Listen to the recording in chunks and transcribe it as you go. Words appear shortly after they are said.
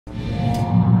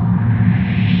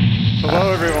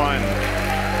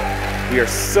We are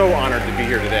so honored to be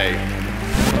here today.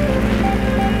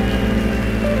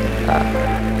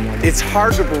 It's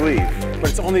hard to believe, but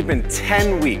it's only been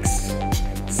 10 weeks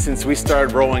since we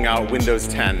started rolling out Windows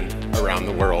 10 around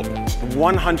the world.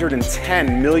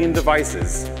 110 million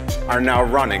devices are now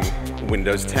running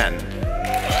Windows 10.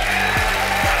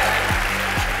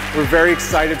 We're very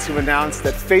excited to announce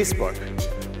that Facebook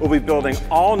will be building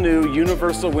all new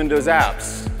universal Windows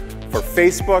apps for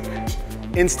Facebook,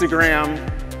 Instagram,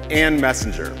 and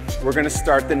Messenger. We're going to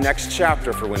start the next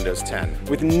chapter for Windows 10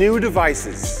 with new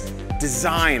devices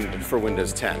designed for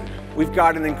Windows 10. We've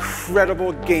got an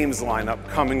incredible games lineup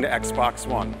coming to Xbox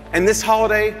One. And this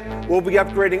holiday, we'll be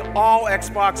upgrading all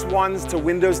Xbox Ones to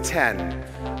Windows 10,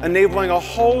 enabling a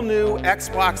whole new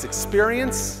Xbox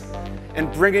experience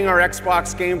and bringing our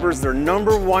Xbox gamers their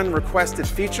 #1 requested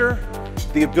feature,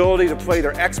 the ability to play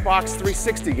their Xbox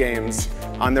 360 games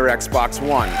on their Xbox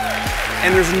One.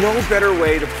 And there's no better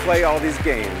way to play all these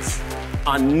games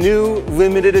on new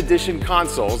limited edition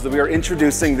consoles that we are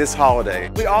introducing this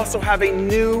holiday. We also have a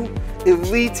new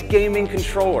Elite gaming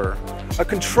controller, a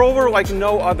controller like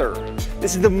no other.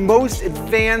 This is the most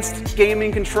advanced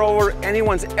gaming controller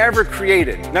anyone's ever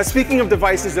created. Now, speaking of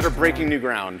devices that are breaking new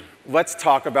ground, let's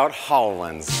talk about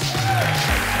HoloLens.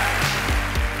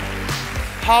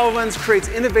 HoloLens creates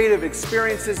innovative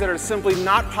experiences that are simply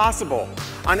not possible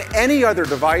on any other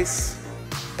device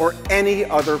or any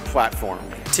other platform.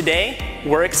 Today,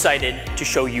 we're excited to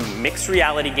show you mixed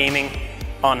reality gaming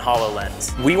on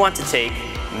HoloLens. We want to take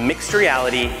mixed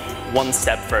reality one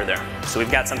step further. So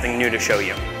we've got something new to show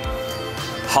you.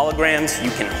 Holograms you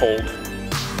can hold.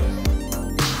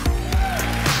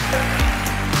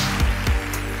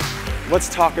 Let's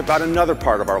talk about another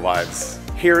part of our lives.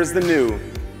 Here is the new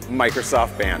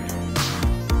Microsoft Band.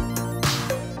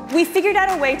 We figured out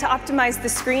a way to optimize the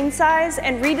screen size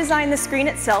and redesign the screen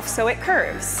itself so it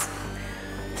curves.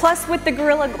 Plus, with the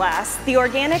Gorilla Glass, the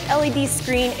organic LED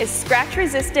screen is scratch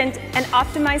resistant and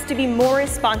optimized to be more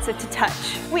responsive to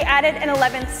touch. We added an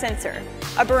 11th sensor,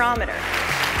 a barometer.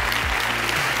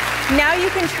 Now you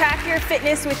can track your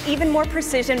fitness with even more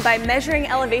precision by measuring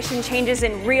elevation changes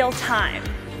in real time.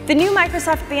 The new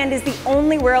Microsoft Band is the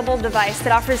only wearable device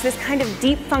that offers this kind of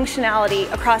deep functionality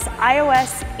across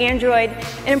iOS, Android,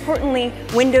 and importantly,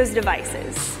 Windows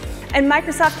devices. And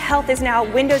Microsoft Health is now a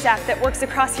Windows app that works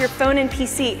across your phone and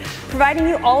PC, providing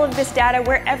you all of this data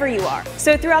wherever you are.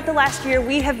 So throughout the last year,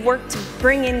 we have worked to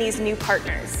bring in these new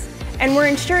partners. And we're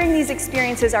ensuring these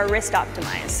experiences are wrist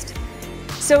optimized.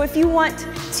 So if you want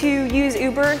to use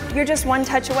Uber, you're just one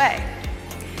touch away.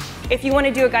 If you want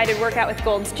to do a guided workout with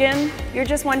Gold's Gym, you're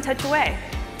just one touch away.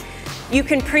 You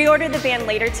can pre-order the band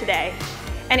later today,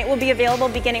 and it will be available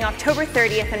beginning October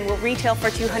 30th and will retail for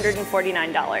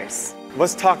 $249.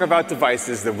 Let's talk about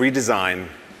devices that we design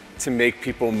to make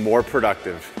people more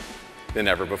productive than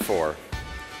ever before.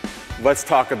 Let's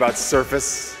talk about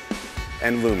Surface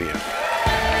and Lumia.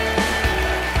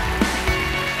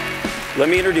 Let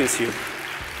me introduce you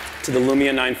to the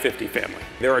Lumia 950 family.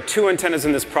 There are 2 antennas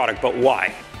in this product, but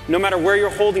why? No matter where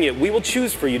you're holding it, we will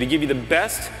choose for you to give you the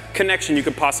best connection you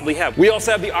could possibly have. We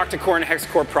also have the octa-core and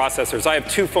hexa-core processors. I have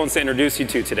 2 phones to introduce you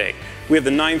to today. We have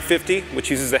the 950, which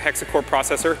uses the hexa-core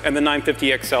processor, and the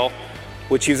 950 XL,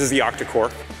 which uses the octa-core.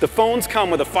 The phones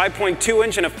come with a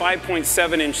 5.2-inch and a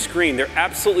 5.7-inch screen. They're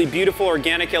absolutely beautiful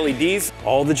organic LEDs.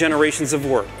 All the generations of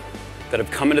work that have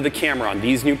come into the camera on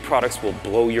these new products will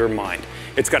blow your mind.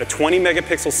 It's got a 20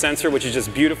 megapixel sensor, which is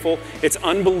just beautiful. It's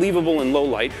unbelievable in low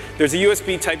light. There's a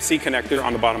USB Type-C connector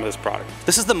on the bottom of this product.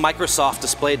 This is the Microsoft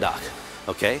display dock,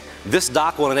 okay? This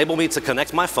dock will enable me to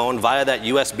connect my phone via that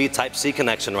USB Type-C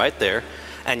connection right there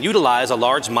and utilize a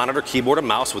large monitor, keyboard, and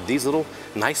mouse with these little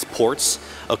nice ports,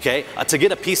 okay, to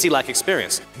get a PC-like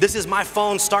experience. This is my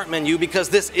phone start menu because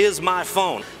this is my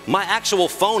phone. My actual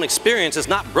phone experience is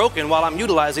not broken while I'm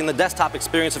utilizing the desktop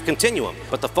experience of Continuum,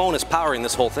 but the phone is powering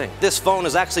this whole thing. This phone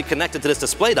is actually connected to this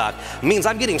display dock, means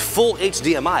I'm getting full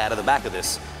HDMI out of the back of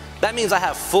this. That means I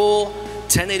have full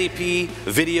 1080p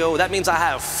video. That means I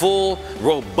have full,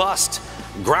 robust,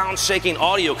 ground-shaking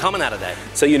audio coming out of that.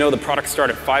 So you know the products start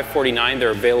at $549.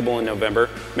 They're available in November.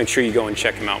 Make sure you go and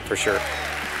check them out for sure.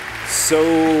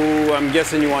 So I'm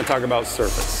guessing you want to talk about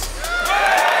Surface.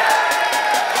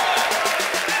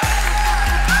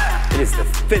 It is the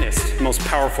thinnest, most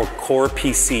powerful core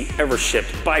PC ever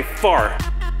shipped by far.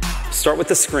 Start with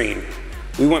the screen.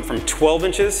 We went from 12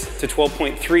 inches to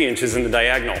 12.3 inches in the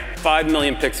diagonal. 5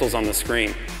 million pixels on the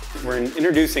screen. We're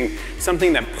introducing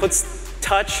something that puts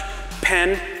touch,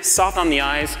 pen, soft on the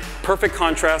eyes, perfect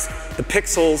contrast, the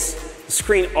pixels, the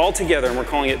screen all together, and we're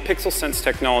calling it Pixel Sense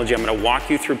technology. I'm going to walk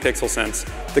you through Pixel Sense,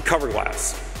 the cover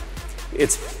glass.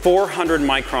 It's 400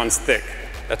 microns thick.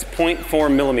 That's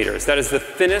 0.4 millimeters. That is the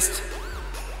thinnest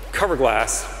cover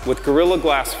glass with Gorilla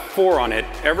Glass 4 on it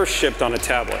ever shipped on a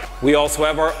tablet. We also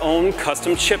have our own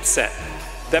custom chipset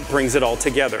that brings it all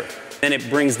together. And it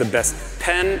brings the best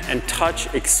pen and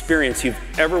touch experience you've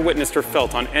ever witnessed or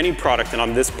felt on any product, and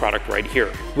on this product right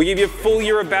here. We give you a full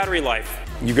year of battery life.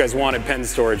 You guys wanted pen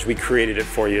storage, we created it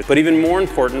for you. But even more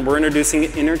important, we're introducing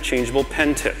interchangeable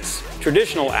pen tips.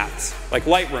 Traditional apps like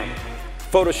Lightroom,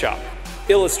 Photoshop,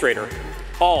 Illustrator,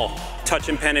 all touch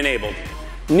and pen enabled.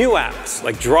 New apps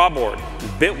like Drawboard,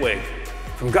 Bitwig,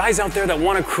 from guys out there that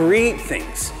want to create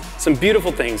things, some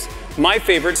beautiful things. My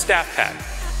favorite, Staff Pad.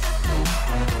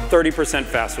 30%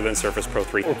 faster than Surface Pro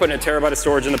 3. We're putting a terabyte of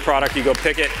storage in the product. You go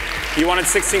pick it. You wanted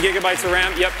 16 gigabytes of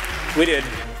RAM? Yep, we did.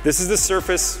 This is the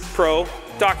Surface Pro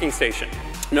docking station.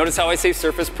 Notice how I say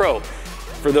Surface Pro.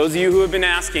 For those of you who have been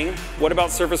asking, what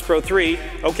about Surface Pro 3?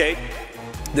 Okay,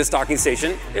 this docking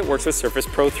station, it works with Surface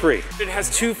Pro 3. It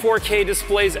has 2 4K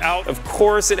displays out. Of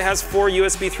course, it has 4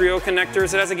 USB 3.0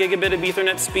 connectors. It has a gigabit of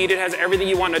Ethernet speed. It has everything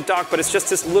you want in a dock, but it's just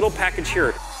this little package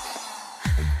here.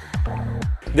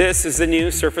 This is the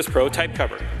new Surface Pro type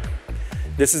cover.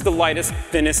 This is the lightest,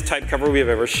 thinnest type cover we have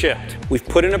ever shipped. We've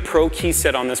put in a Pro key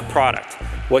set on this product.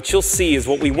 What you'll see is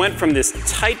what we went from this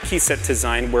tight key set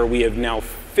design where we have now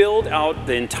filled out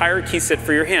the entire key set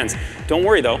for your hands. Don't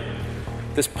worry though,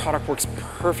 this product works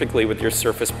perfectly with your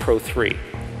Surface Pro 3.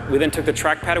 We then took the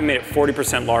trackpad and made it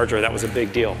 40% larger. That was a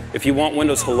big deal. If you want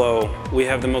Windows Hello, we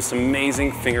have the most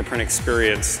amazing fingerprint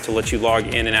experience to let you log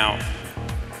in and out.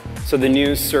 So the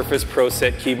new Surface Pro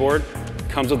Set keyboard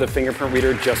comes with a fingerprint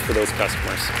reader just for those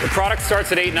customers. The product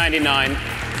starts at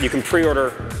 $899. You can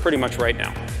pre-order pretty much right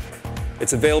now.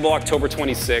 It's available October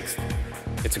 26th.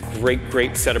 It's a great,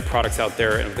 great set of products out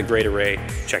there and with a great array.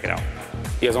 Check it out.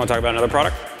 You guys want to talk about another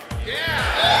product?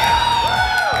 Yeah!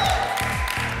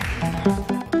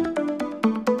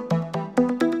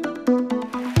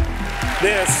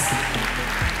 This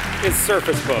is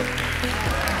Surface Book.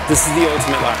 This is the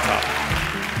ultimate laptop.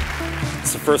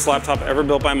 It's the first laptop ever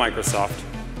built by Microsoft,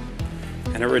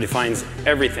 and it redefines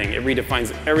everything. It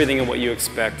redefines everything in what you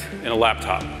expect in a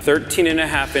laptop.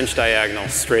 13.5-inch diagonal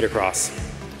straight across.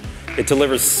 It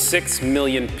delivers 6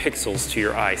 million pixels to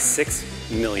your eye.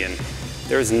 6 million.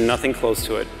 There is nothing close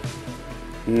to it.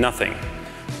 Nothing.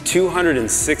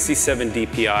 267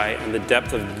 DPI, and the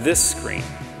depth of this screen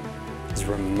is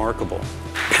remarkable.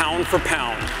 Pound for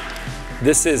pound,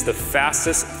 this is the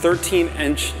fastest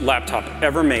 13-inch laptop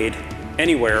ever made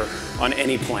anywhere on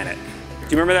any planet.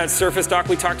 Do you remember that Surface dock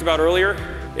we talked about earlier?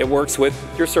 It works with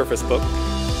your Surface Book.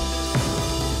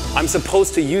 I'm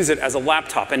supposed to use it as a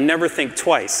laptop and never think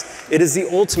twice. It is the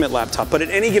ultimate laptop, but at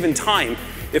any given time,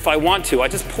 if I want to, I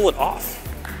just pull it off.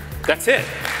 That's it.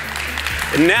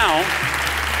 And now,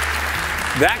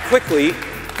 that quickly,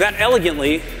 that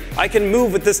elegantly, I can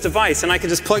move with this device and I can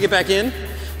just plug it back in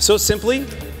so simply,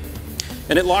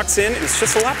 and it locks in, and it's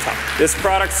just a laptop. This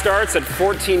product starts at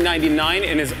 $14.99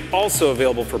 and is also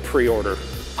available for pre-order.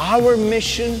 Our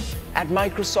mission at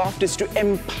Microsoft is to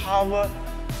empower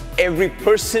every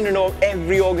person and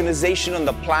every organization on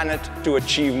the planet to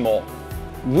achieve more.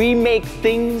 We make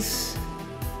things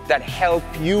that help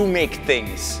you make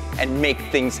things and make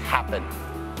things happen.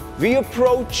 We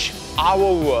approach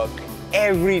our work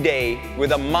every day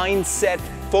with a mindset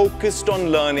focused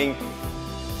on learning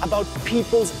about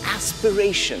people's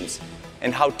aspirations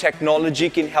and how technology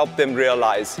can help them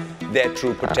realize their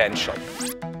true potential.